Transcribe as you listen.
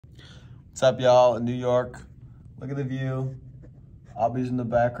What's up, y'all, in New York? Look at the view. Abby's in the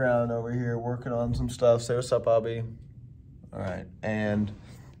background over here working on some stuff. Say what's up, Abby. All right, and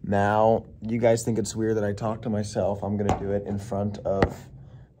now you guys think it's weird that I talk to myself. I'm gonna do it in front of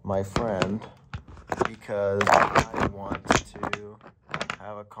my friend because I want to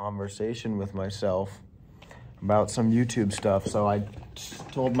have a conversation with myself about some YouTube stuff. So I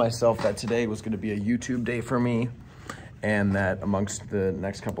told myself that today was gonna be a YouTube day for me, and that amongst the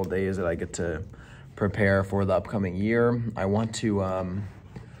next couple of days that I get to prepare for the upcoming year, I want to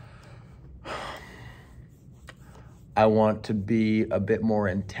be a bit more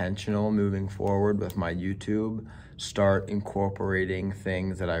intentional moving forward with my YouTube, start incorporating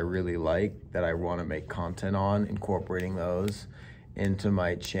things that I really like, that I want to make content on, incorporating those into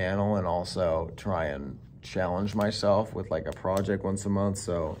my channel, and also try and challenge myself with like a project once a month.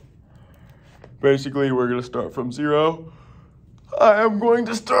 So basically, we're gonna start from zero. I am going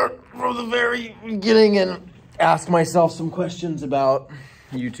to start from the very beginning and ask myself some questions about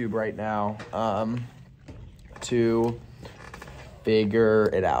YouTube right now to figure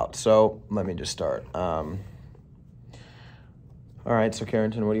it out. So let me just start. All right, so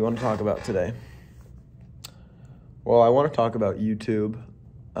Carrington, what do you want to talk about today? Well, I want to talk about YouTube.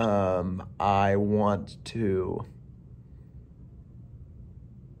 I want to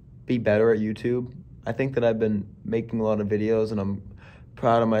be better at YouTube. I think that I've been making a lot of videos and I'm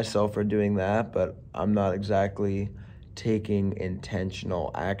proud of myself for doing that, but I'm not exactly taking intentional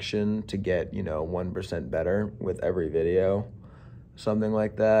action to get, 1% better with every video. Something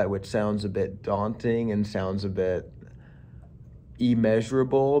like that, which sounds a bit daunting and sounds a bit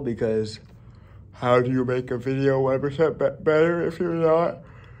immeasurable, because how do you make a video 1% better if you're not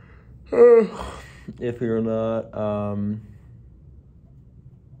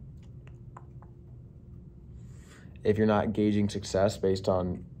if you're not gauging success based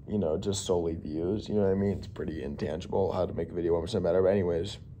on, just solely views, you know what I mean? It's pretty intangible how to make a video 1% better. But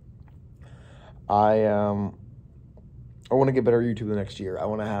anyways, I want to get better at YouTube the next year. I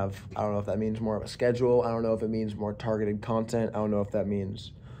want to have, I don't know if that means more of a schedule. I don't know if it means more targeted content. I don't know if that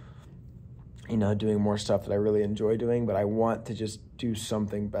means, doing more stuff that I really enjoy doing, but I want to just do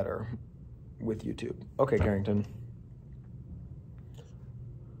something better with YouTube. Okay, Carrington.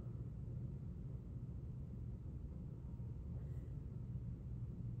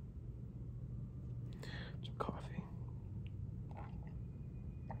 Coffee.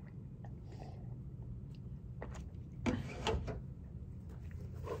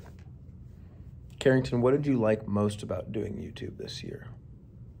 Carrington, what did you like most about doing YouTube this year?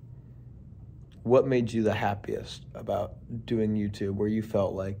 What made you the happiest about doing YouTube, where you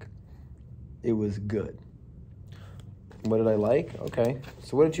felt like it was good? What did I like? Okay,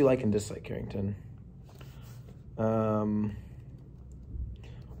 so what did you like and dislike, Carrington? Off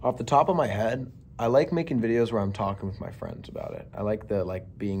the top of my head, I like making videos where I'm talking with my friends about it. I like the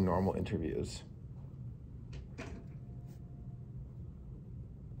being normal interviews.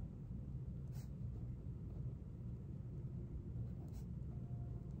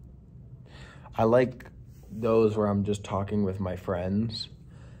 I like those where I'm just talking with my friends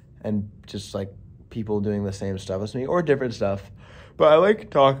and just like people doing the same stuff as me or different stuff. But I like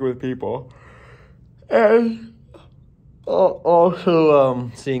talking with people and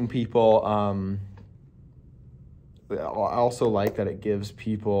also seeing people. I also like that it gives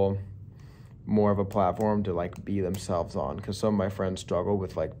people more of a platform to like be themselves on, because some of my friends struggle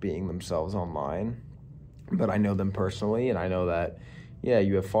with like being themselves online, but I know them personally and I know that, yeah,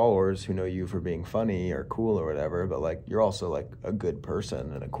 you have followers who know you for being funny or cool or whatever, but like you're also like a good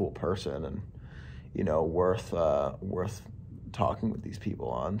person and a cool person and, worth talking with these people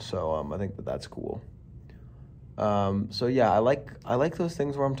on. So I think that that's cool. So yeah, I like those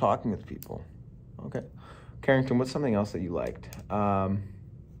things where I'm talking with people. Okay. Carrington, what's something else that you liked? I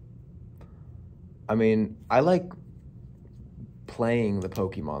like playing the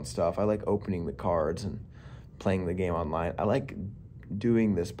Pokemon stuff. I like opening the cards and playing the game online. I like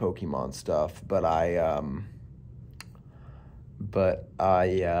doing this Pokemon stuff, but I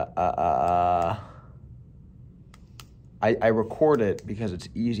record it because it's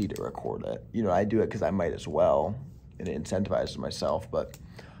easy to record it. I do it because I might as well, and it incentivizes myself, but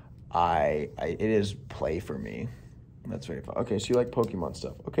it is play for me. That's very fun. Okay, so you like Pokemon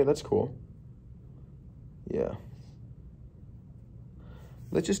stuff. Okay, that's cool. Yeah.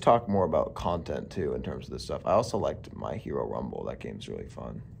 Let's just talk more about content, too, in terms of this stuff. I also liked My Hero Rumble. That game's really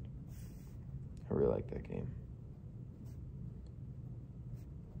fun. I really like that game.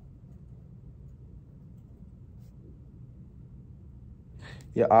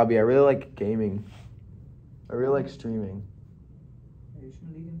 Yeah, Abby, I really like gaming. I really like streaming. Yeah, you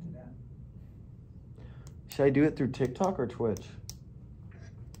shouldn't lead into that. Should I do it through TikTok or Twitch?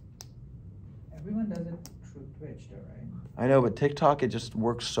 Everyone does it through Twitch though, right? I know, but TikTok, it just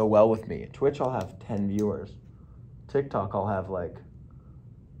works so well with me. Twitch, I'll have 10 viewers. TikTok, I'll have like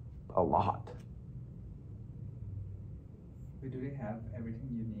a lot. But do they have everything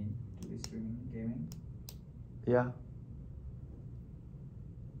you need to be streaming gaming? Yeah.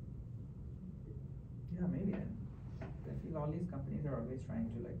 Yeah, maybe. I feel all these companies are always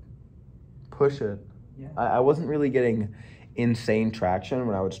trying to like Push it. Yeah. I wasn't really getting insane traction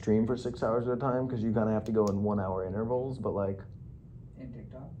when I would stream for 6 hours at a time because you kind of have to go in 1 hour intervals, but like in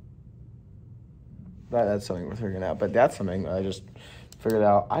TikTok. that's something we're figuring out. But that's something I just figured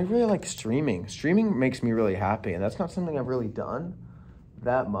out. I really like streaming. Streaming makes me really happy, and that's not something I've really done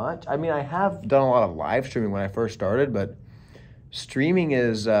that much. I mean, I have done a lot of live streaming when I first started, but streaming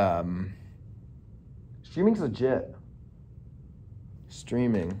is streaming's legit.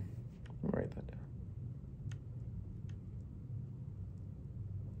 Streaming. Let me write that down.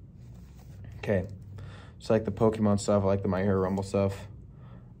 Okay, so like the Pokemon stuff, I like the My Hero Rumble stuff.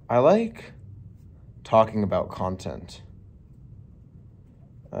 I like talking about content,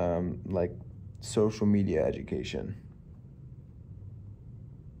 like social media education.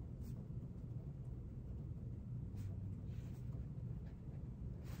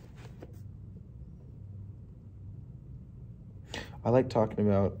 I like talking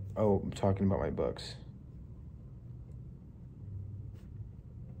about my books.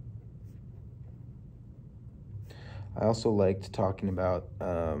 I also liked talking about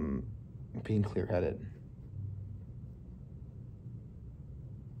being clear-headed.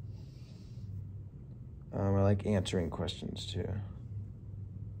 I like answering questions too.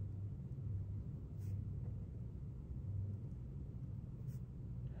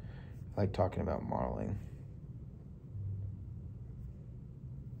 I like talking about modeling.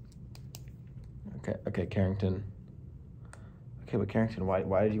 Okay, Carrington. Okay, but Carrington,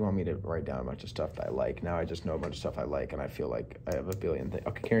 why did you want me to write down a bunch of stuff that I like? Now I just know a bunch of stuff I like, and I feel like I have a billion things.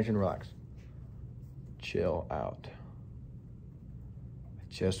 Okay, Carrington, relax. Chill out.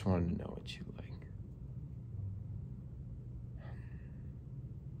 I just wanted to know what you like.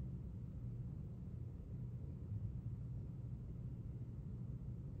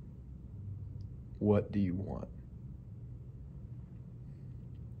 What do you want?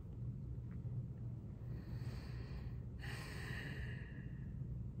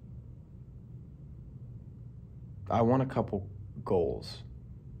 I want a couple goals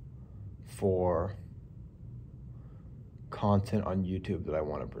for content on YouTube that I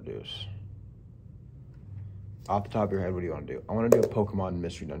want to produce. Off the top of your head, what do you want to do? I want to do a Pokemon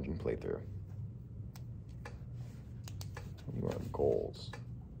Mystery Dungeon playthrough. What are goals?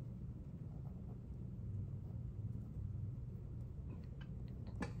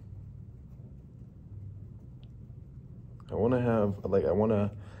 I want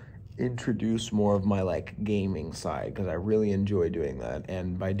to introduce more of my like gaming side because I really enjoy doing that,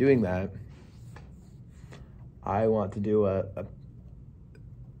 and by doing that I want to do a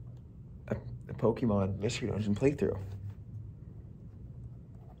Pokemon Mystery Dungeon playthrough.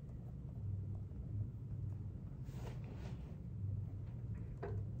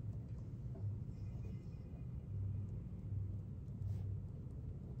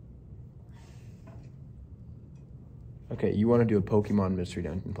 Okay, you want to do a Pokemon Mystery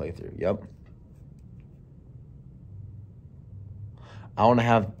Dungeon playthrough. Yep.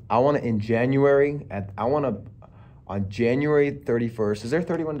 on January 31st. Is there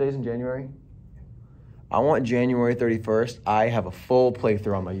 31 days in January? I want January 31st. I have a full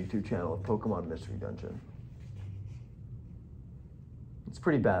playthrough on my YouTube channel of Pokemon Mystery Dungeon. It's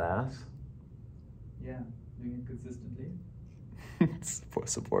pretty badass. Yeah, doing it consistently.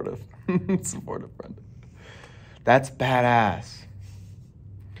 Supportive. Supportive friend. That's badass.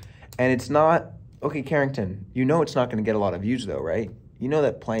 And it's not... Okay, Carrington, you know it's not going to get a lot of views, though, right? You know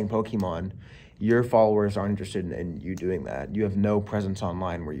that playing Pokemon, your followers aren't interested in you doing that. You have no presence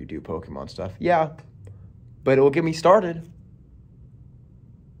online where you do Pokemon stuff. Yeah, but it will get me started.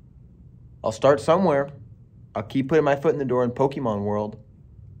 I'll start somewhere. I'll keep putting my foot in the door in Pokemon world.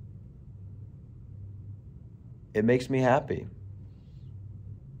 It makes me happy.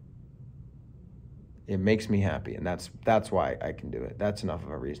 It makes me happy, and that's why I can do it. That's enough of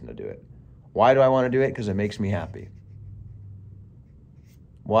a reason to do it. Why do I want to do it? Because it makes me happy.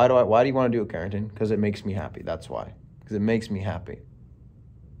 Why do you want to do it, Carrington? Because it makes me happy. That's why. Because it makes me happy.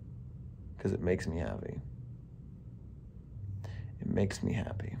 Because it makes me happy. It makes me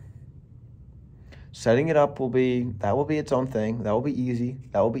happy. Setting it up will be its own thing. That will be easy.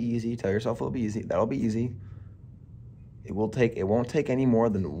 That will be easy. Tell yourself it'll be easy. That'll be easy. It won't take any more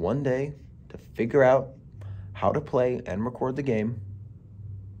than one day to figure out how to play and record the game.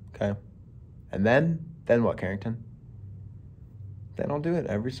 Okay. And then what, Carrington? Then I'll do it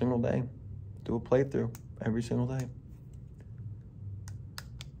every single day. Do a playthrough every single day.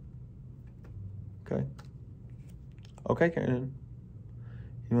 Okay. Okay, Carrington.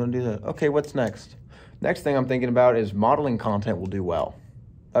 You want to do that? Okay, what's next? Next thing I'm thinking about is modeling content will do well.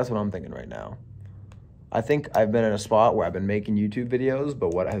 That's what I'm thinking right now. I think I've been in a spot where I've been making YouTube videos, but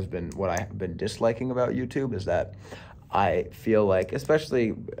what I have been disliking about YouTube is that I feel like,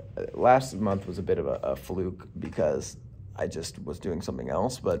 especially last month was a bit of a fluke because I just was doing something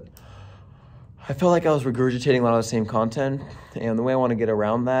else, but I felt like I was regurgitating a lot of the same content, and the way I want to get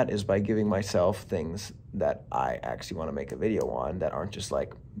around that is by giving myself things that I actually want to make a video on that aren't just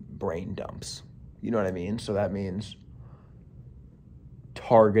like brain dumps. You know what I mean? So that means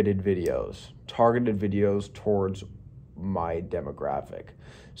targeted videos towards my demographic.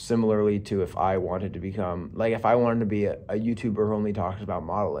 Similarly to if I wanted to become, like if I wanted to be a YouTuber who only talks about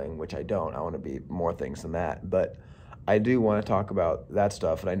modeling, which I don't, I want to be more things than that, but I do want to talk about that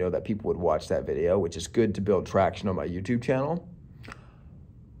stuff, and I know that people would watch that video, which is good to build traction on my YouTube channel.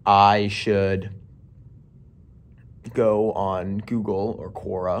 I should go on Google or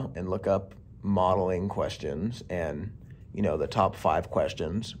Quora and look up modeling questions and, you know, the top 5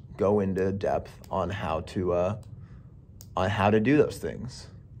 questions, go into depth on how to do those things.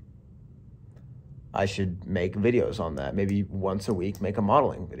 I should make videos on that. Maybe once a week, make a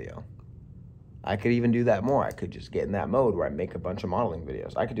modeling video. I could even do that more. I could just get in that mode where I make a bunch of modeling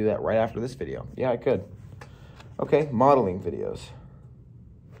videos. I could do that right after this video. Yeah, I could. Okay, modeling videos.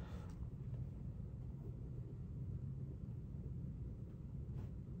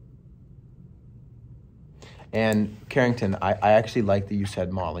 And Carrington, I actually like that you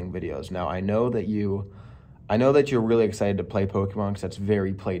said modeling videos. Now, I know that you're really excited to play Pokemon because that's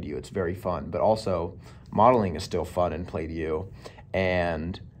very play to you. It's very fun. But also, modeling is still fun and play to you.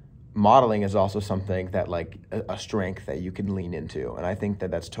 And modeling is also something that, like, a strength that you can lean into. And I think that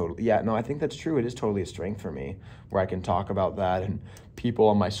that's totally, yeah, no, I think that's true. It is totally a strength for me where I can talk about that, and people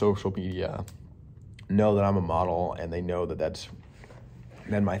on my social media know that I'm a model, and they know that that's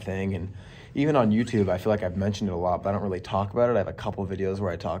been my thing. And even on YouTube, I feel like I've mentioned it a lot, but I don't really talk about it. I have a couple videos where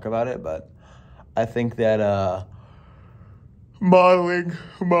I talk about it, but I think that modeling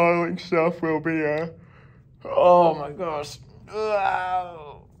stuff will be oh my gosh.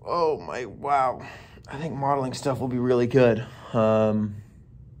 Oh my, wow. I think modeling stuff will be really good.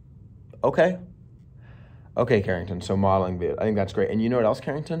 Okay. Okay, Carrington, so modeling video. I think that's great. And you know what else,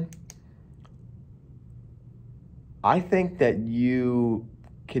 Carrington? I think that you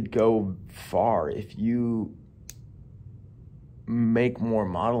could go far if you make more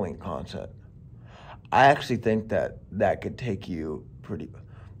modeling content. I actually think that that could take you pretty...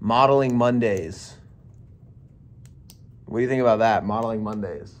 Modeling Mondays. What do you think about that? Modeling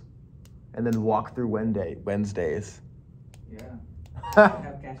Mondays. And then walk through Wednesdays. Yeah. I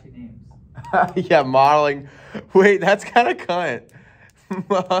have catchy names. Yeah, modeling. Wait, that's kind of cunt.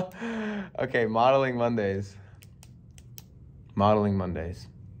 Okay, modeling Mondays. Modeling Mondays.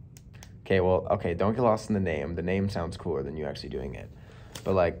 Okay, well, okay, don't get lost in the name. The name sounds cooler than you actually doing it.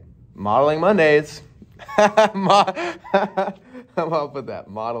 But, like, modeling Mondays. I'm up with that.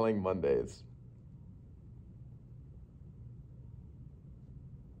 Modeling Mondays.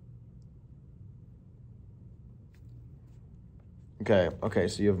 Okay,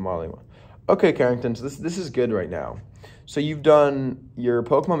 so you have modeling. Okay, Carrington, so this is good right now. So you've done your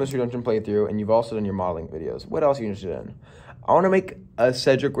Pokemon Mystery Dungeon playthrough, and you've also done your modeling videos. What else are you interested in? I want to make a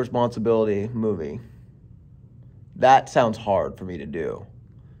Cedric Responsibility movie. That sounds hard for me to do.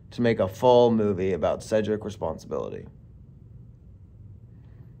 To make a full movie about Cedric Responsibility.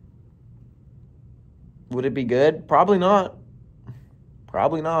 Would it be good? Probably not.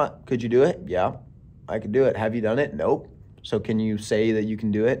 Probably not. Could you do it? Yeah, I could do it. Have you done it? Nope. So can you say that you can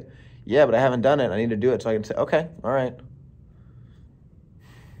do it? Yeah, but I haven't done it. I need to do it so I can say, okay, all right.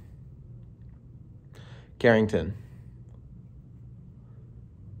 Carrington.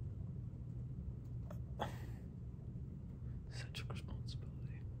 Such a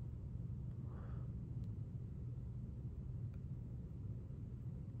responsibility.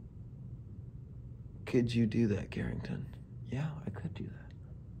 Could you do that, Carrington? Yeah, I could do that.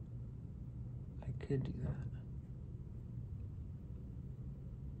 I could do that.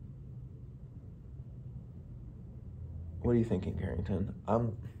 What are you thinking, Carrington?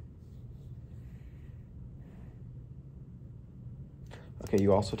 Okay,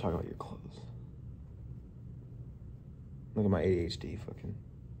 you also talk about your clothes. Look at my ADHD fucking.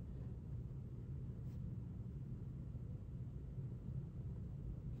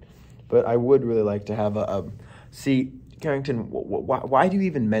 But I would really like to have See, Carrington, why do you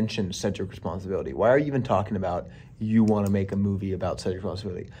even mention Cedric Responsibility? Why are you even talking about you want to make a movie about Cedric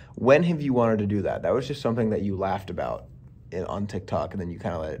Responsibility? When have you wanted to do that? That was just something that you laughed about on TikTok, and then you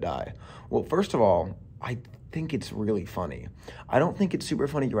kind of let it die. Well, first of all, I think it's really funny. I don't think it's super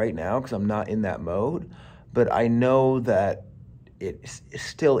funny right now because I'm not in that mode, but I know that it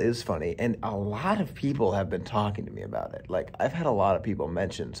still is funny, and a lot of people have been talking to me about it. Like, I've had a lot of people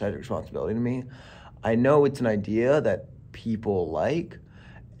mention Cedric Responsibility to me. I know it's an idea that people like,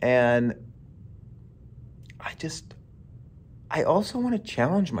 and I also want to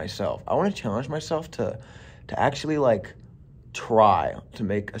challenge myself. I want to challenge myself to actually, like, try to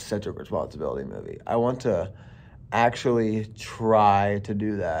make a Cedric Responsibility movie. I want to actually try to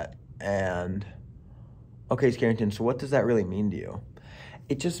do that. And okay, Carrington, so what does that really mean to you?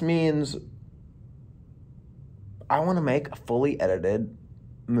 It just means I want to make a fully edited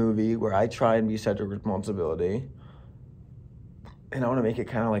movie where I try and be Cedric Responsibility, and I want to make it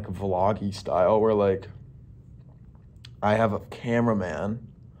kind of like vloggy style, where like I have a cameraman,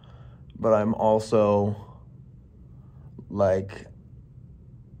 but I'm also like,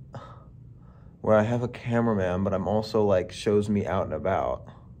 where I have a cameraman, but I'm also like shows me out and about.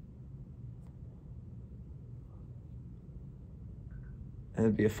 And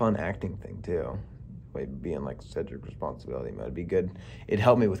it'd be a fun acting thing too. Like being like Cedric Responsibility, man. It'd be good. It'd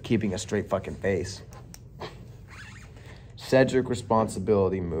help me with keeping a straight fucking face. Cedric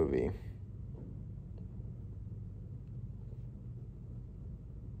Responsibility movie.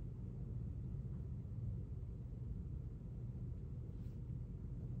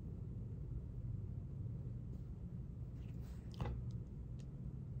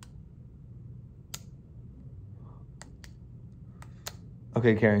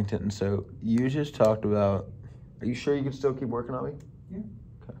 Okay, Carrington, so you just talked about, are you sure you can still keep working on me? Yeah.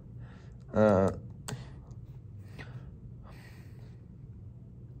 Okay.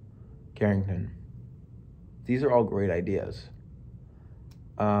 Carrington, these are all great ideas.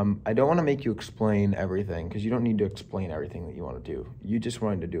 I don't want to make you explain everything, because you don't need to explain everything that you want to do. You just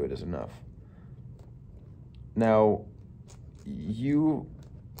wanting to do it is enough. Now,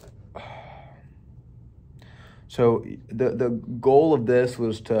 so the goal of this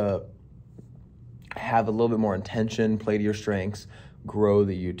was to have a little bit more intention, play to your strengths, grow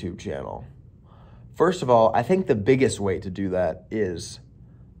the YouTube channel. First of all, I think the biggest way to do that is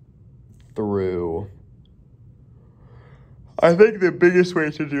through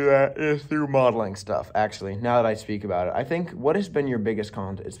modeling stuff, actually, now that I speak about it. I think what has been your biggest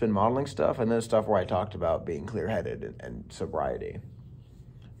content? It's been modeling stuff, and then stuff where I talked about being clear-headed and sobriety.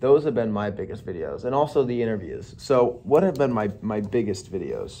 Those have been my biggest videos, and also the interviews. So what have been my biggest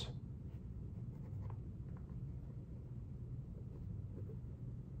videos?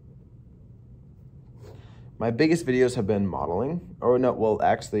 My biggest videos have been modeling, or no, well,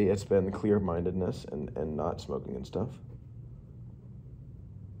 actually, it's been clear-mindedness and not smoking and stuff.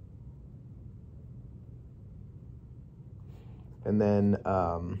 And then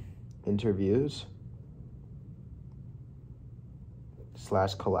interviews /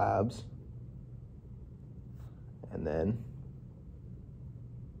 collabs, and then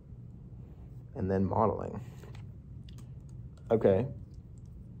modeling. Okay.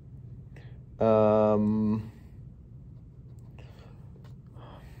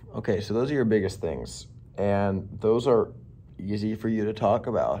 Okay, so those are your biggest things, and those are easy for you to talk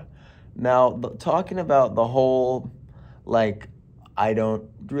about. Now, talking about the whole, like, I don't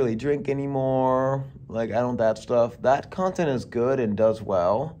really drink anymore, like, I don't that stuff, that content is good and does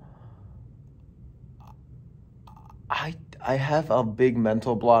well. I have a big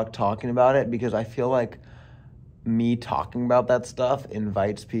mental block talking about it, because I feel like me talking about that stuff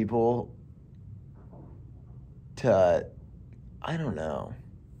invites people to, I don't know.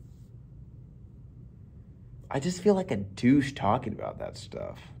 I just feel like a douche talking about that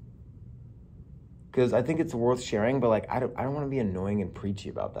stuff. Because I think it's worth sharing, but like I don't want to be annoying and preachy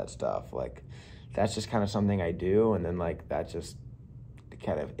about that stuff. Like, that's just kind of something I do, and then like that just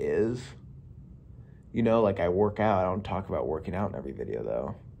kind of is. You know, like I work out. I don't talk about working out in every video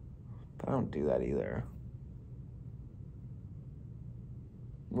though. But I don't do that either.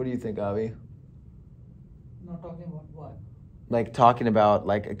 What do you think, Avi? Not talking about what? Like talking about,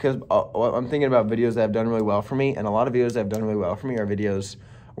 like, because I'm thinking about videos that have done really well for me, and a lot of videos that have done really well for me are videos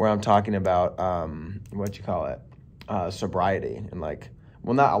where I'm talking about, sobriety, and like,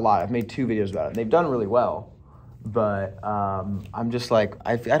 well, not a lot. I've made 2 videos about it, and they've done really well, but I'm just like,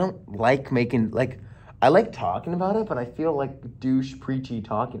 I don't like making, like, I like talking about it, but I feel like douche preachy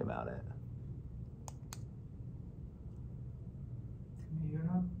talking about it. You're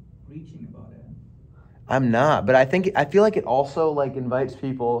not preaching about it. I'm not, but I feel like it also like invites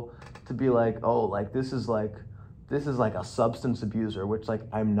people to be like, oh, like this is like a substance abuser, which like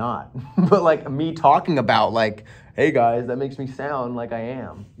I'm not. But like me talking about like, hey guys, that makes me sound like I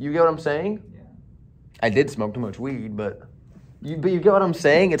am. You get what I'm saying? Yeah. I did smoke too much weed, but you get what I'm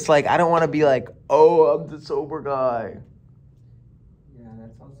saying? It's like I don't want to be like, oh, I'm the sober guy. Yeah,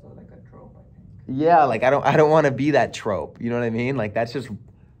 that's also like a trope, I think. Yeah, like I don't want to be that trope. You know what I mean? Like that's just,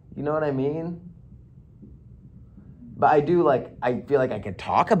 you know what I mean? But I do like, I feel like I could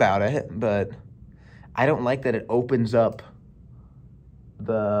talk about it, but I don't like that it opens up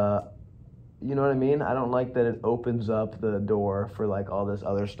the, you know what I mean? I don't like that it opens up the door for like all this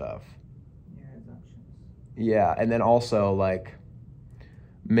other stuff. Yeah, it's options. Yeah, and then also like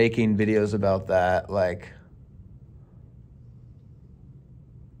making videos about that, like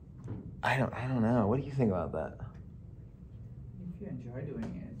I don't know. What do you think about that? If you enjoy doing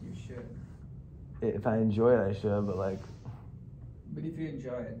it, you should. If I enjoy it, I should, but like, But if you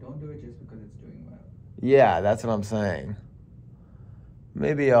enjoy it, don't do it just because it's doing well. yeah, that's what I'm saying.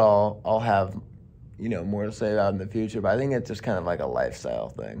 Maybe I'll have, you know, more to say about it in the future, but I think it's just kind of like a lifestyle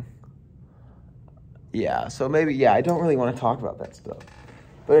thing. Yeah, so maybe, yeah, I don't really want to talk about that stuff.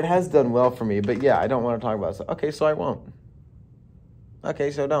 But it has done well for me, but yeah, I don't want to talk about stuff. Okay, so I won't.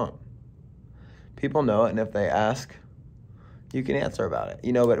 Okay, so don't. People know it, and if they ask, you can answer about it.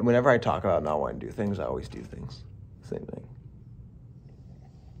 You know, but whenever I talk about not wanting to do things, I always do things. Same thing.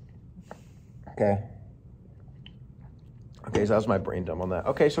 Okay. Okay, so that's my brain dump on that.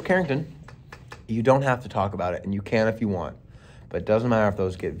 Okay, so Carrington, you don't have to talk about it, and you can if you want. But it doesn't matter if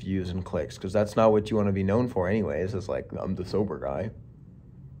those get views and clicks, because that's not what you want to be known for anyways. It's like, I'm the sober guy.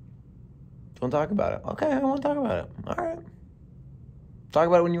 Don't talk about it. Okay, I won't talk about it. All right. Talk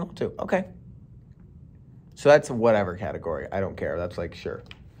about it when you want to. Okay. So that's whatever category. I don't care. That's like, sure.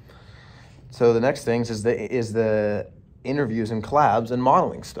 So the next things is the interviews and collabs and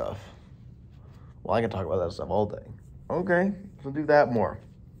modeling stuff. Well, I can talk about that stuff all day. Okay, we'll do that more.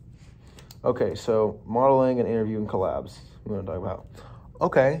 Okay, so modeling and interview and collabs. We're going to talk about.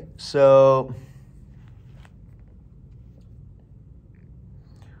 Okay, so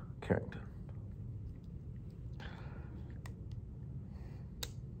Carrington.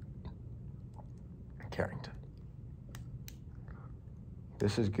 Carrington.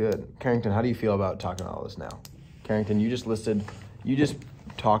 This is good. Carrington, how do you feel about talking about all this now? Carrington, you just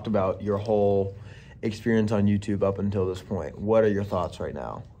talked about your whole experience on YouTube up until this point. What are your thoughts right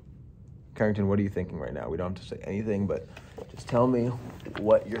now? Carrington, what are you thinking right now? We don't have to say anything, but just tell me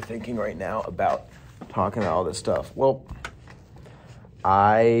what you're thinking right now about talking about all this stuff. Well,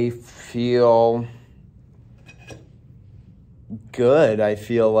 I feel good. I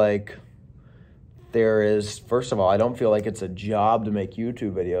feel like there is, first of all, I don't feel like it's a job to make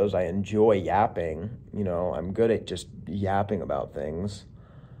YouTube videos. I enjoy yapping. You know, I'm good at just yapping about things.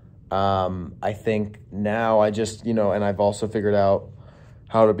 I think now I just, you know, and I've also figured out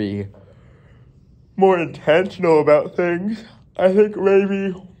how to be more intentional about things. I think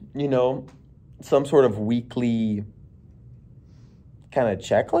maybe, you know, some sort of weekly kind of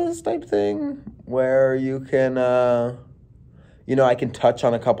checklist type thing where you can, you know, I can touch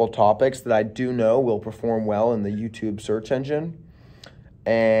on a couple topics that I do know will perform well in the YouTube search engine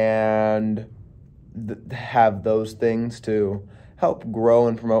and have those things to help grow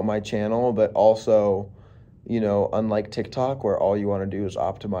and promote my channel, but also, you know, unlike TikTok where all you want to do is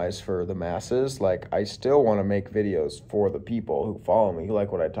optimize for the masses, like I still want to make videos for the people who follow me, who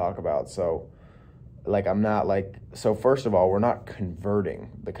like what I talk about. So like I'm not like, so first of all, we're not converting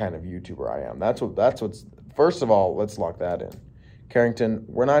the kind of YouTuber I am. That's what's first of all, let's lock that in. Carrington,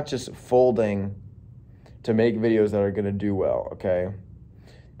 we're not just folding to make videos that are going to do well, okay?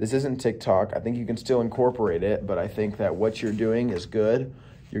 This isn't TikTok. I think you can still incorporate it, but I think that what you're doing is good.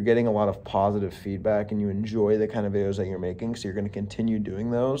 You're getting a lot of positive feedback and you enjoy the kind of videos that you're making, so you're going to continue doing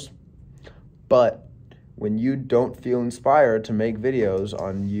those. But when you don't feel inspired to make videos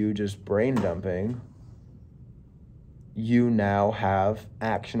on you just brain dumping, you now have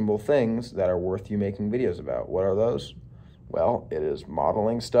actionable things that are worth you making videos about. What are those? Well, it is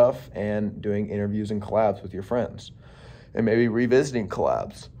modeling stuff and doing interviews and collabs with your friends. And maybe revisiting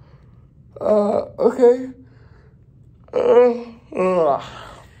collabs. Okay.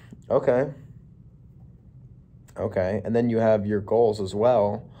 Okay. Okay. And then you have your goals as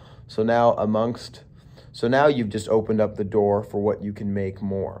well. So now you've just opened up the door for what you can make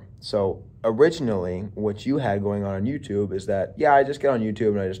more. So originally, what you had going on YouTube is that, yeah, I just get on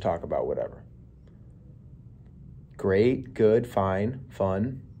YouTube and I just talk about whatever. Great, good, fine,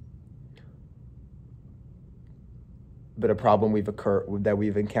 fun. been a problem we've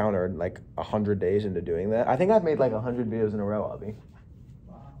encountered like 100 days into doing that. I think I've made like 100 videos in a row, Abby.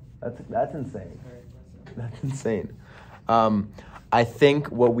 Wow. That's insane. Very impressive. That's insane. I think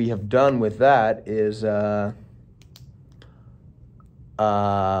what we have done with that is now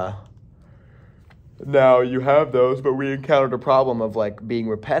you have those, but we encountered a problem of like being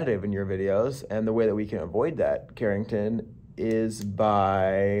repetitive in your videos, and the way that we can avoid that, Carrington, is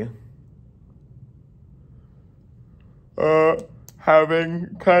by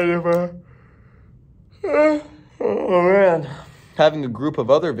having kind of having a group of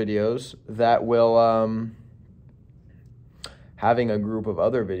other videos that will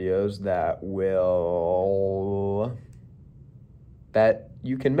that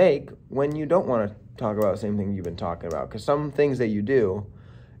you can make when you don't want to talk about the same thing you've been talking about. Because some things that you do,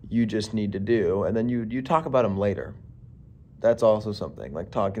 you just need to do, and then you talk about them later. That's also something,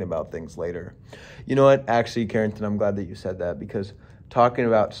 like talking about things later. You know what? Actually, Carrington, I'm glad that you said that, because talking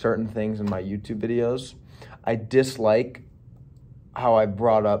about certain things in my YouTube videos, I dislike how I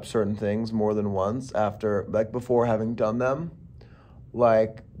brought up certain things more than once after, like before having done them.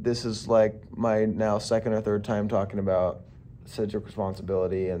 Like, this is like my now second or third time talking about civic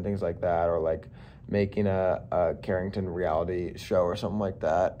responsibility and things like that, or like making a Carrington reality show or something like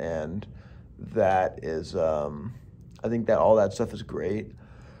that. And that is, I think that all that stuff is great.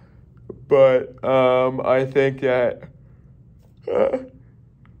 But I think that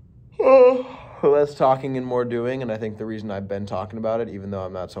less talking and more doing, and I think the reason I've been talking about it, even though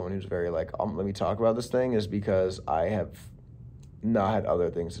I'm not someone who's very like, let me talk about this thing, is because I have not had other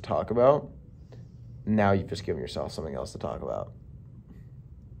things to talk about. Now you've just given yourself something else to talk about.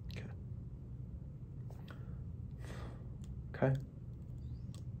 Okay.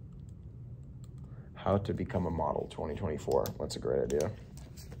 How to become a model 2024. That's a great idea.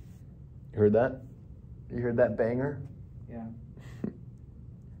 You heard that? You heard that banger? Yeah.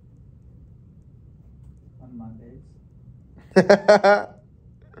 On Mondays.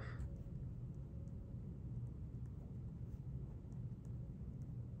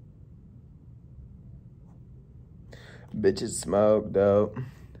 Bitches smoke dope.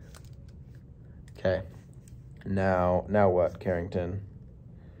 Okay. Now what, Carrington?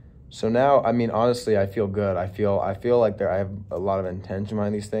 So now, I mean, honestly, I feel good. I feel like I have a lot of intention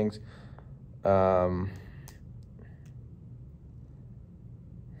behind these things. So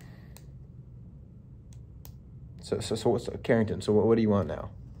what's Carrington? So what do you want now?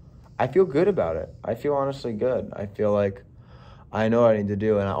 I feel good about it. I feel honestly good. I feel like I know what I need to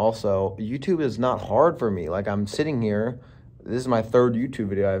do, and YouTube is not hard for me. Like, I'm sitting here. This is my third YouTube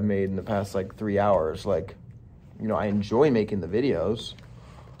video I've made in the past like 3 hours. Like, you know, I enjoy making the videos.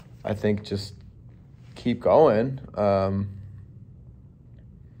 I think just keep going.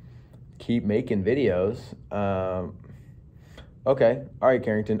 Keep making videos. Okay. All right,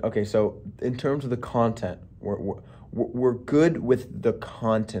 Carrington. Okay, so in terms of the content, we're good with the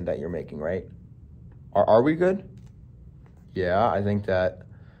content that you're making, right? Are we good? Yeah, I think that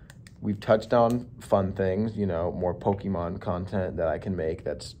we've touched on fun things, you know, more Pokemon content that I can make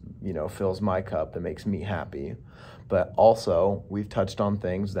that's, you know, fills my cup, that makes me happy. But also, we've touched on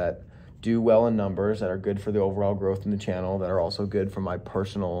things that do well in numbers, that are good for the overall growth in the channel, that are also good for my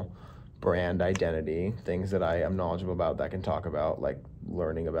personal brand identity, things that I am knowledgeable about that I can talk about, like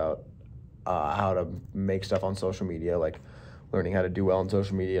learning about how to make stuff on social media, like learning how to do well on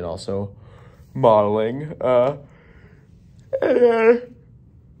social media, and also modeling. And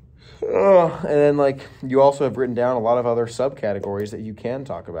then like you also have written down a lot of other subcategories that you can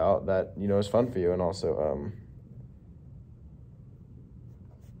talk about that, you know, is fun for you. And also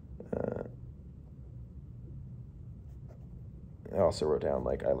I also wrote down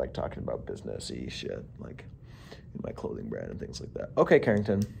like I like talking about business-y shit, like in my clothing brand and things like that. Okay,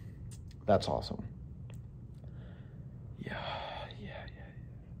 Carrington, that's awesome. Yeah.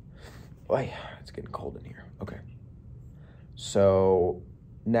 Oh yeah, it's getting cold in here. Okay. So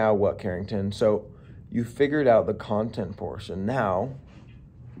now what, Carrington? So you figured out the content portion. Now,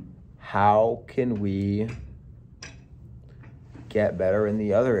 how can we get better in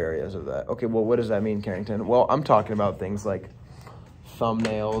the other areas of that? Okay, well, what does that mean, Carrington? Well, I'm talking about things like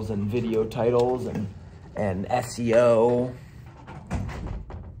thumbnails and video titles and SEO.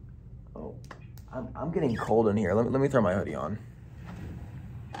 Oh, I'm getting cold in here. Let me throw my hoodie on.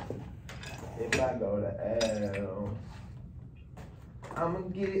 If I go to L, I'm gonna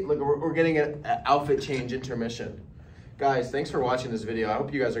get it. Look, we're getting an outfit change intermission. Guys, thanks for watching this video. I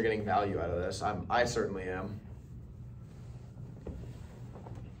hope you guys are getting value out of this. I certainly am.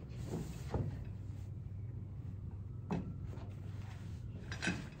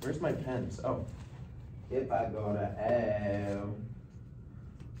 Where's my pens? Oh. If I go to hell.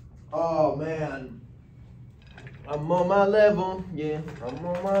 Oh man. I'm on my level, yeah. I'm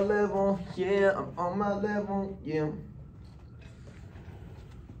on my level, yeah. I'm on my level, yeah.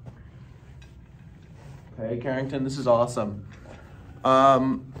 Hey Carrington, this is awesome.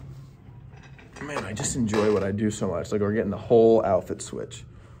 Man, I just enjoy what I do so much. Like we're getting the whole outfit switch.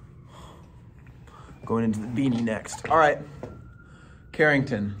 Going into the beanie next. All right,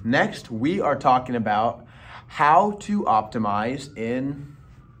 Carrington. Next, we are talking about how to optimize in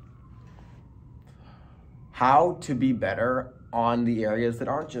how to be better on the areas that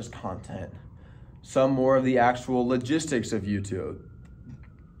aren't just content. Some more of the actual logistics of YouTube.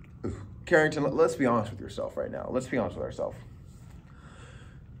 Carrington, let's be honest with yourself right now. Let's be honest with ourselves.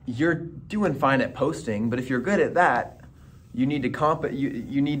 You're doing fine at posting, but if you're good at that, you need to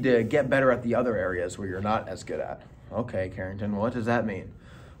you need to get better at the other areas where you're not as good at. Okay, Carrington, what does that mean?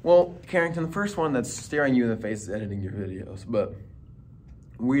 Well, Carrington, the first one that's staring you in the face is editing your videos, but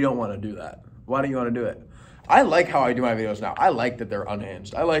we don't want to do that. Why don't you want to do it? I like how I do my videos now. I like that they're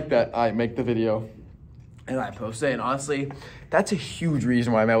unhinged. I like that I make the video and I post it. And honestly, that's a huge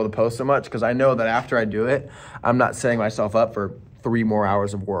reason why I'm able to post so much, because I know that after I do it, I'm not setting myself up for 3 more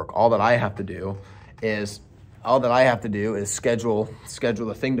hours of work. All that I have to do is schedule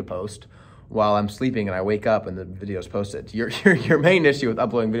the thing to post while I'm sleeping, and I wake up and the video's posted. Your main issue with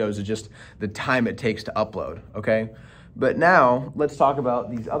uploading videos is just the time it takes to upload, okay? But now, let's talk about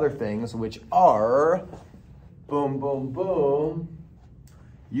these other things, which are, boom, boom, boom,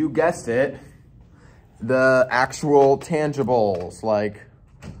 you guessed it, the actual tangibles, like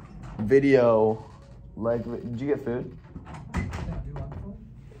video, like, did you get food?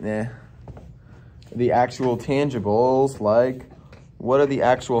 Yeah. The actual tangibles, like, what are the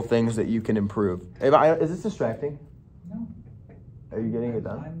actual things that you can improve? Is this distracting? No. Are you getting it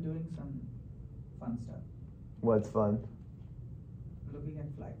done? I'm doing some fun stuff. What's fun? Looking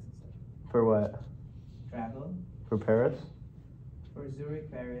at flights and stuff. For what? Travel. For Paris? For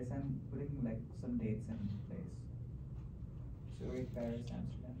Zurich, Paris, I'm putting like some dates in place. Zurich, Paris,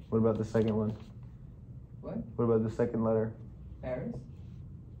 Amsterdam. What about the second one? What? What about the second letter? Paris?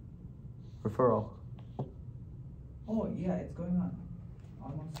 Referral. Oh yeah, it's going on.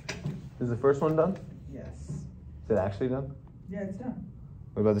 Almost. Is the first one done? Yes. Is it actually done? Yeah, it's done.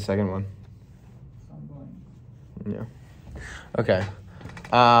 What about the second one? So I'm going. Yeah. Okay.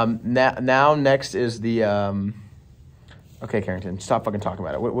 Now next is the, okay, Carrington, stop fucking talking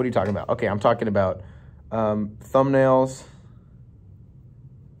about it. What are you talking about? Okay, I'm talking about, thumbnails.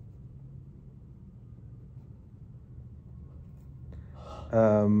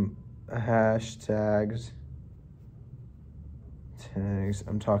 Hashtags. Tags.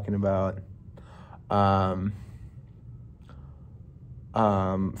 I'm talking about, thumbnail.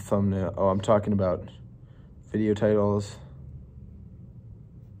 Oh, I'm talking about video titles.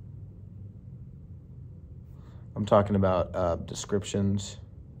 I'm talking about descriptions.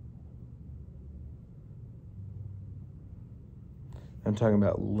 I'm talking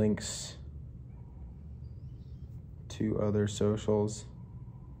about links to other socials.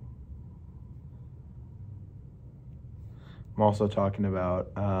 I'm also talking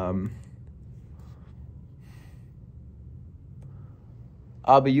about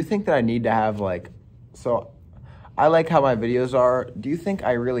but you think that I need to have so I like how my videos are. Do you think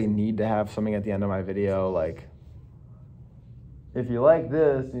I really need to have something at the end of my video like, if you like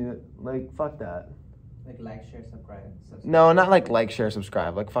this, fuck that. Like, share, subscribe. No, not like, share,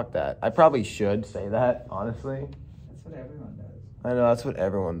 subscribe. Like, fuck that. I probably should say that, honestly. That's what everyone does. I know, that's what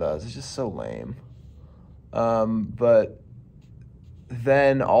everyone does. It's just so lame. But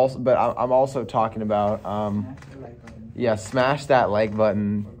then also, but I'm also talking about, Smash the like button. Yeah, smash that like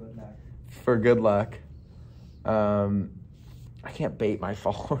button For good luck. for good luck. I can't bait my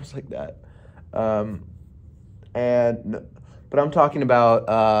followers like that. But I'm talking about,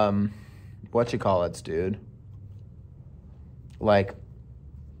 whatchamacallits, dude. Like,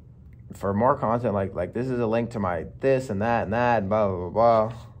 for more content, like this is a link to my this and that, and blah, blah, blah,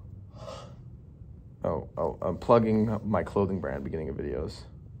 blah. Oh, I'm plugging my clothing brand beginning of videos.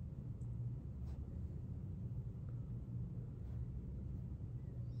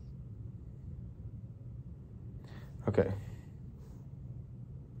 Okay.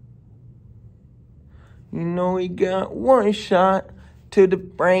 You know we got one shot to the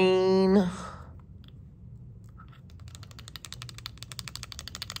brain.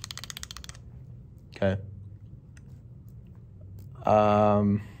 Okay.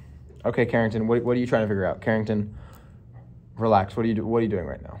 Okay, Carrington, what are you trying to figure out? Carrington, relax. What are you doing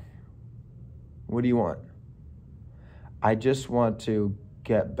right now? What do you want? I just want to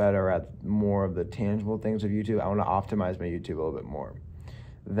get better at more of the tangible things of YouTube. I want to optimize my YouTube a little bit more.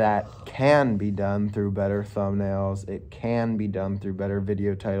 That can be done through better thumbnails. It can be done through better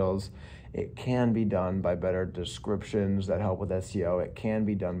video titles. It can be done by better descriptions that help with SEO. It can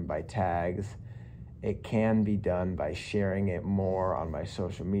be done by tags. It can be done by sharing it more on my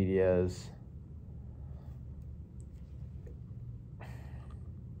social medias.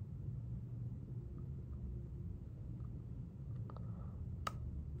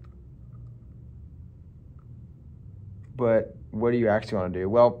 But what do you actually want to do?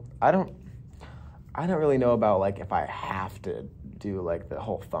 Well, I don't really know about like if I have to do like the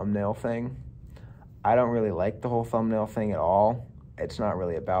whole thumbnail thing. I don't really like the whole thumbnail thing at all. It's not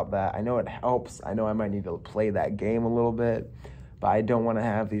really about that. I know it helps. I know I might need to play that game a little bit, but I don't want to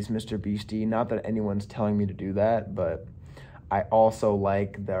have these Mr. Beastie. Not that anyone's telling me to do that, but I also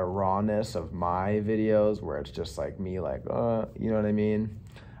like the rawness of my videos where it's just like me like, you know what I mean?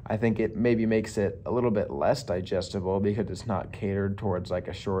 I think it maybe makes it a little bit less digestible because it's not catered towards like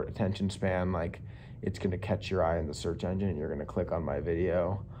a short attention span. Like it's going to catch your eye in the search engine and you're going to click on my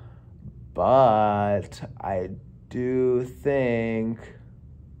video. But I do think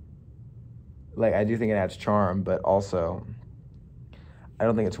it adds charm, but also I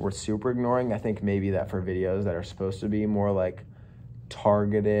don't think it's worth super ignoring. I think maybe that for videos that are supposed to be more like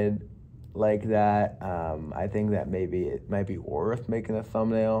targeted like that, I think that maybe it might be worth making a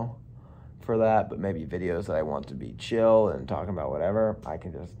thumbnail for that, but maybe videos that I want to be chill and talking about whatever, I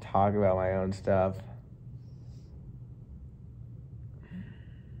can just talk about my own stuff.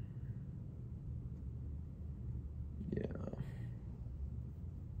 Yeah.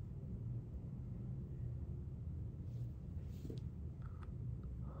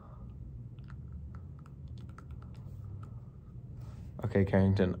 Okay,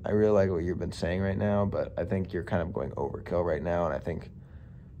 Carrington, I really like what you've been saying right now, but I think you're kind of going overkill right now, and I think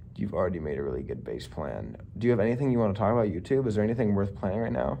you've already made a really good base plan. Do you have anything you want to talk about YouTube? Is there anything worth playing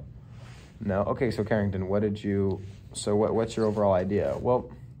right now? No? Okay, so Carrington, what's your overall idea? Well,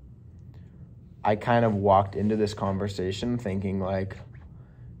 I kind of walked into this conversation thinking like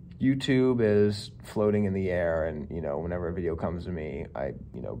YouTube is floating in the air and, you know, whenever a video comes to me, I,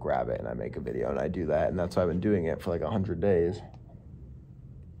 you know, grab it and I make a video and I do that, and that's why I've been doing it for like 100 days.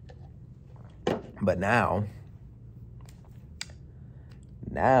 But now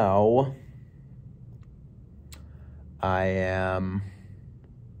I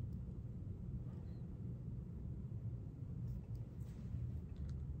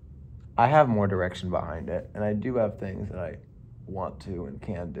have more direction behind it, and I do have things that I want to and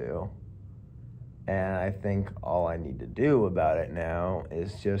can do. And I think all I need to do about it now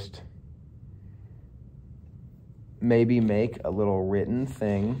is just maybe make a little written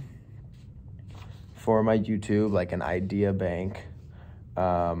thing for my YouTube, like an idea bank,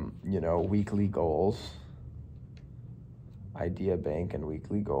 you know, weekly goals, idea bank and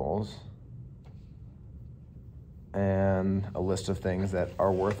weekly goals, and a list of things that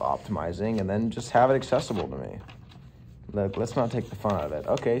are worth optimizing, and then just have it accessible to me. Like, let's not take the fun out of it.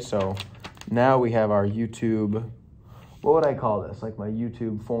 Okay, so now we have our YouTube, what would I call this? Like my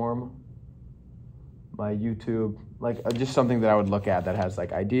YouTube form? My YouTube, like just something that I would look at that has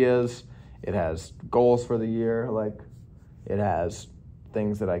like ideas, it has goals for the year, like it has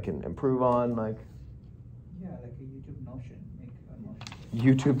things that I can improve on, like. Yeah, like a YouTube Notion. Make a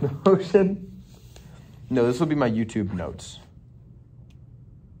Notion. YouTube Notion? No, this will be my YouTube notes.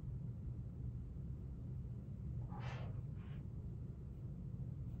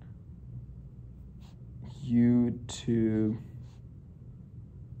 YouTube.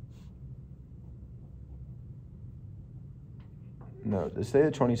 No, did it say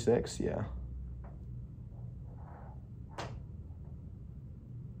the 26th? Yeah.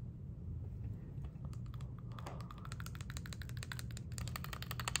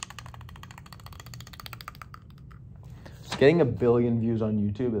 Getting 1 billion views on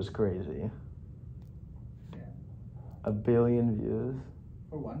YouTube is crazy. Yeah. 1 billion views?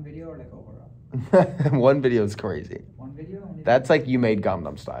 For one video or like overall? One video is crazy. One video? Only That's like You Made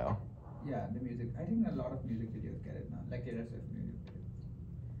Gangnam Style. Yeah, the music. I think a lot of music videos get it now. Like Taylor Swift music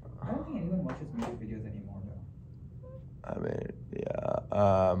videos. I don't think anyone watches music videos anymore though. I mean, yeah.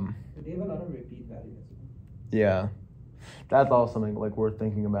 But they have a lot of repeat value as well. Yeah. That's also something like worth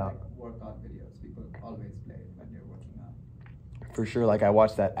thinking about. Like workout videos. People always play when they're working out. For sure, like I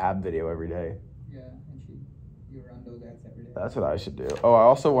watch that ab video every day. Yeah, and you run those ads every day. That's what I should do. Oh, I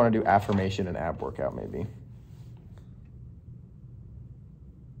also want to do affirmation and ab workout maybe.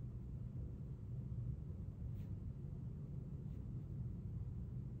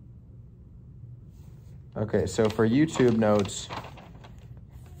 Okay, so for YouTube notes,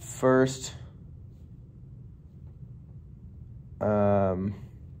 first, well,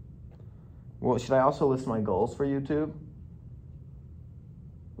 should I also list my goals for YouTube?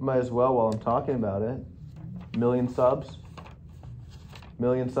 Might as well while I'm talking about it. 1,000,000 subs.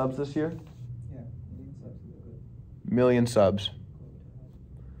 1,000,000 subs this year? Yeah, 1,000,000 subs is good. 1,000,000 subs.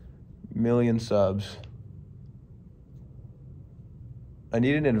 1,000,000 subs. I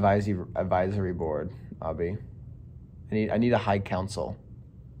need an advisory board, Abhi. I need a high council.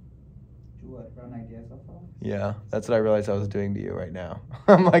 To what? Run ideas off of? Yeah, that's what I realized I was doing to you right now.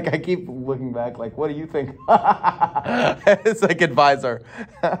 I'm like, I keep looking back, like, what do you think? It's like advisor.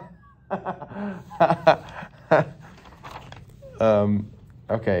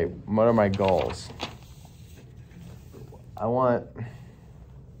 Okay, what are my goals?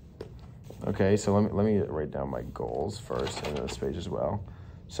 Okay, so let me write down my goals first in this page as well.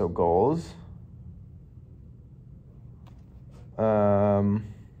 So goals.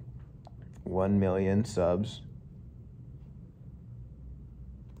 1,000,000 subs.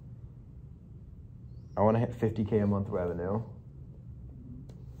 I want to hit 50K a month revenue.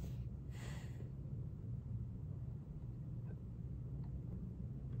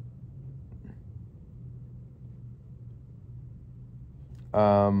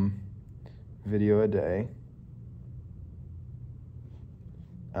 Video a day.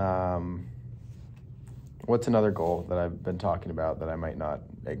 What's another goal that I've been talking about that I might not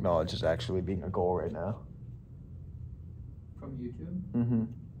acknowledge as actually being a goal right now? From YouTube? Mm-hmm.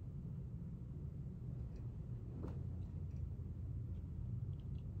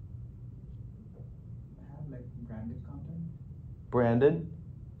 Have like branded content? Branded?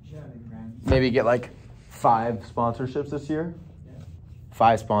 Yeah, like brand. Maybe get like 5 sponsorships this year? Yeah.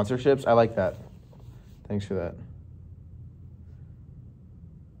 5 sponsorships? I like that. Thanks for that.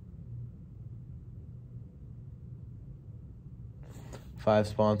 Five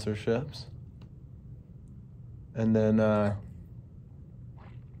sponsorships. And then yeah,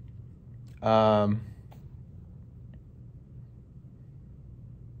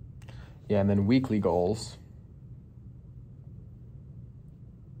 and then weekly goals.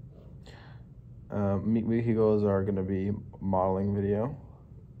 Weekly goals are going to be modeling video.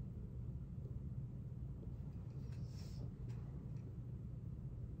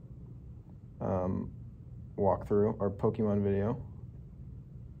 Walkthrough or Pokemon video.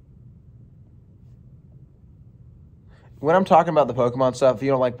 When I'm talking about the Pokemon stuff, if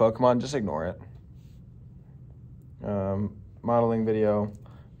you don't like Pokemon, just ignore it. Modeling video,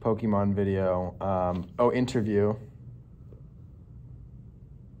 Pokemon video, interview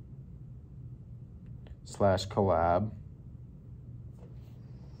 / collab.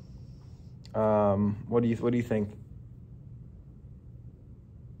 What do you think?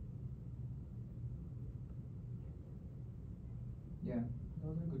 Yeah,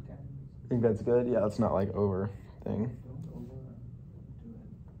 those are good candidates. Think that's good? Yeah, it's not like over thing. Don't overdo it.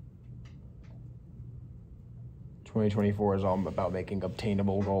 2024 is all about making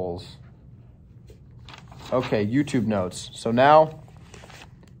obtainable goals. Okay, YouTube notes. So now,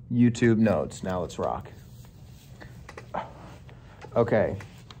 YouTube notes. Now let's rock. Okay.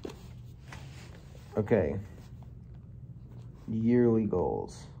 Yearly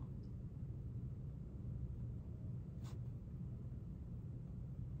goals.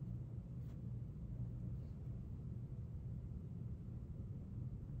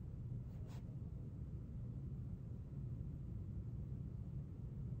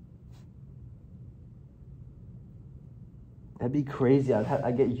 That'd be crazy.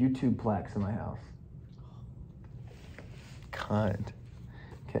 I'd get YouTube plaques in my house. Kind.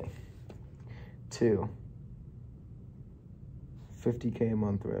 Okay. 2. 50K a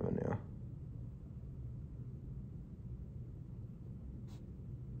month revenue.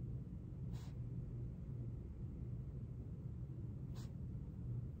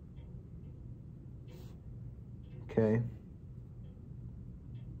 Okay.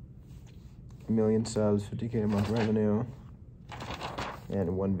 1,000,000 subs, 50K a month revenue,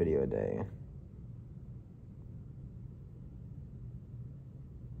 and 1 video a day.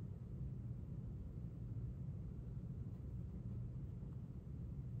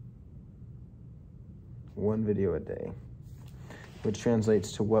 One video a day, which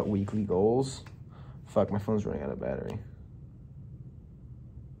translates to what weekly goals? Fuck, my phone's running out of battery.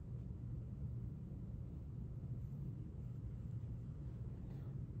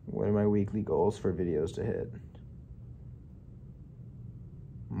 What are my weekly goals for videos to hit?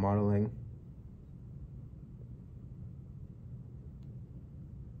 Modeling.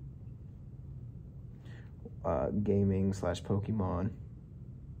 Gaming / Pokemon.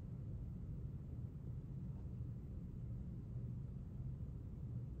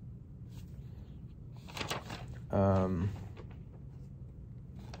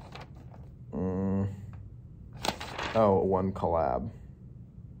 Oh, one collab.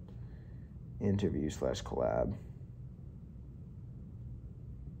 Interview/collab.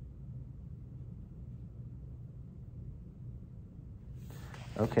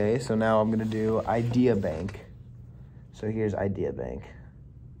 Okay, so now I'm gonna do Idea Bank. So here's Idea Bank.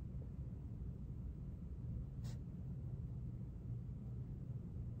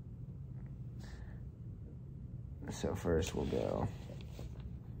 So first we'll go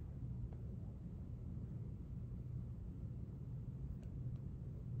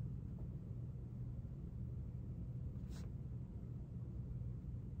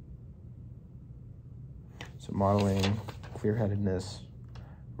so modeling, clear-headedness,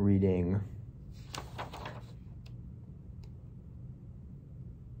 reading,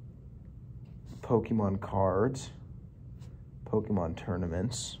 Pokemon cards, Pokemon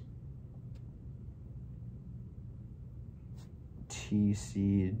tournaments,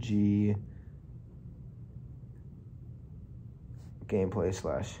 TCG gameplay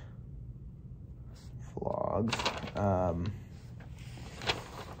 / vlogs,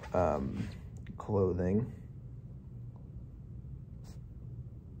 clothing,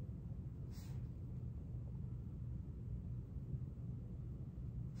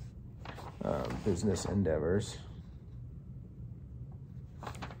 business endeavors,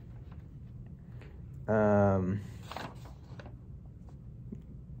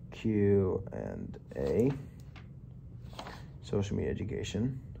 Q&A, social media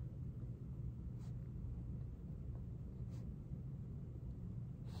education,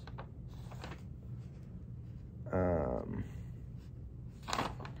 I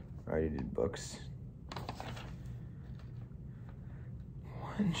already did books.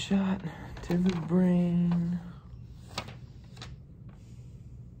 One shot to the brain.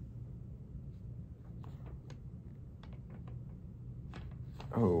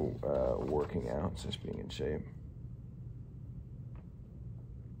 Oh, working out, just being in shape.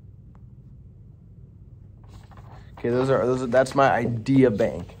 Okay, that's my idea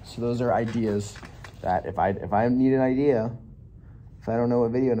bank. So those are ideas that if I need an idea, if I don't know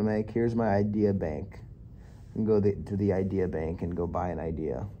what video to make, here's my idea bank. I can go to the idea bank and go buy an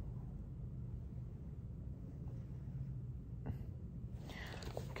idea.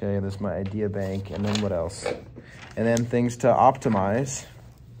 Okay, that's my idea bank, and then what else? And then things to optimize.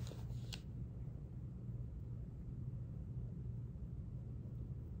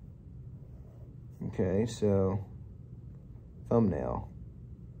 Okay, so thumbnail.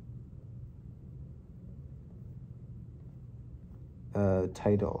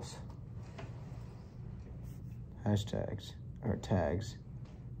 Titles. Hashtags, or tags.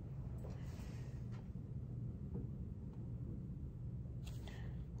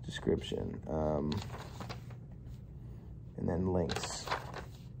 Description. And then links.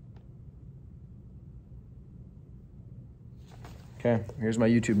 Okay, here's my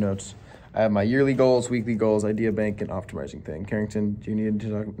YouTube notes. I have my yearly goals, weekly goals, idea bank, and optimizing thing. Carrington, do you need to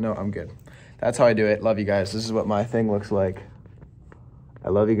talk? No, I'm good. That's how I do it. Love you guys. This is what my thing looks like. I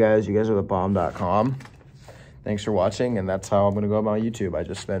love you guys. You guys are the bomb.com. Thanks for watching, and that's how I'm going to go about YouTube. I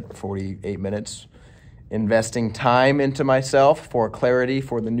just spent 48 minutes investing time into myself for clarity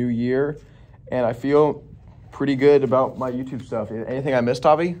for the new year, and I feel pretty good about my YouTube stuff. Anything I missed,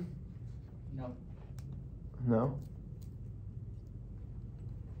 Tavi? No. No?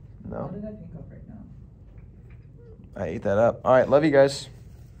 No? What did I think of right now? I ate that up. All right, love you guys.